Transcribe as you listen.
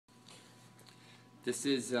This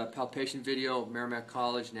is a palpation video, Merrimack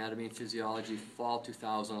College, Anatomy and Physiology, Fall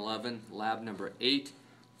 2011, lab number 8,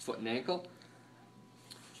 foot and ankle.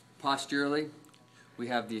 Posturally, we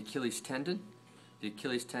have the Achilles tendon. The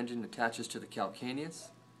Achilles tendon attaches to the calcaneus.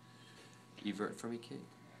 Evert for me, Kate.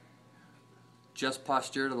 Just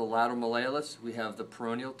posterior to the lateral malleolus, we have the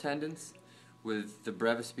peroneal tendons, with the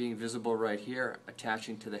brevis being visible right here,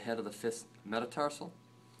 attaching to the head of the fifth metatarsal.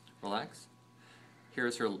 Relax.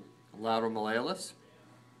 Here's her lateral malleolus.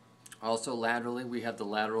 Also laterally, we have the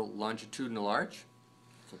lateral longitudinal arch.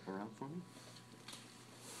 Flip around for me.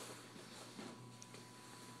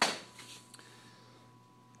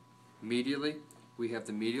 Medially, we have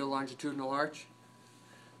the medial longitudinal arch,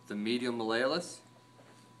 the medial malleolus,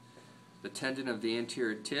 the tendon of the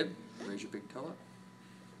anterior tib, raise your big toe up,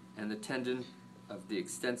 and the tendon of the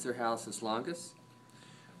extensor hallucis longus.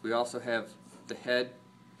 We also have the head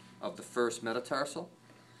of the first metatarsal,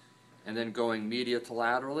 and then going medial to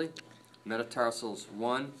laterally, metatarsals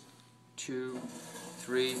 1, 2,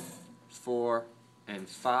 3, 4, and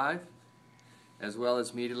 5, as well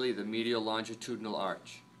as medially the medial longitudinal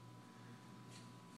arch.